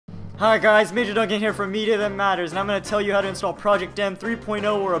Hi guys, Major Duncan here from Media That Matters, and I'm going to tell you how to install Project M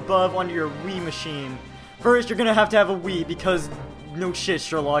 3.0 or above onto your Wii machine. First, you're going to have a Wii because, no shit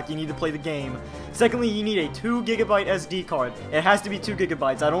Sherlock, you need to play the game. Secondly, you need a 2GB SD card. It has to be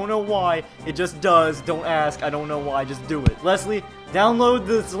 2GB, I don't know why, it just does, don't ask, I don't know why, just do it. Lastly, download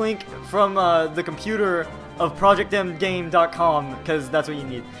this link from the computer of projectmgame.com, because that's what you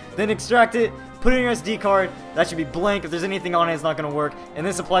need. Then extract it, put it in your SD card, that should be blank. If there's anything on it, it's not going to work. And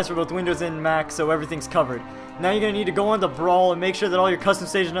this applies for both Windows and Mac, so everything's covered. Now you're going to need to go on to Brawl and make sure that all your custom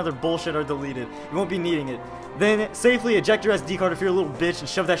stages and other bullshit are deleted. You won't be needing it. Then safely eject your SD card if you're a little bitch and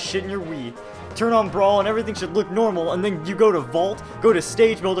shove that shit in your Wii. Turn on Brawl and everything should look normal, and then you go to Vault, go to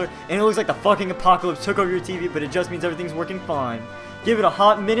Stage Builder, and it looks like the fucking apocalypse took over your TV, but it just means everything's working fine. Give it a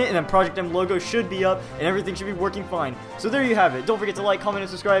hot minute and then Project M logo should be up and everything should be working fine. So there you have it. Don't forget to like, comment, and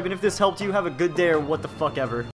subscribe, and if this helped you, have a good day or what the fuck ever.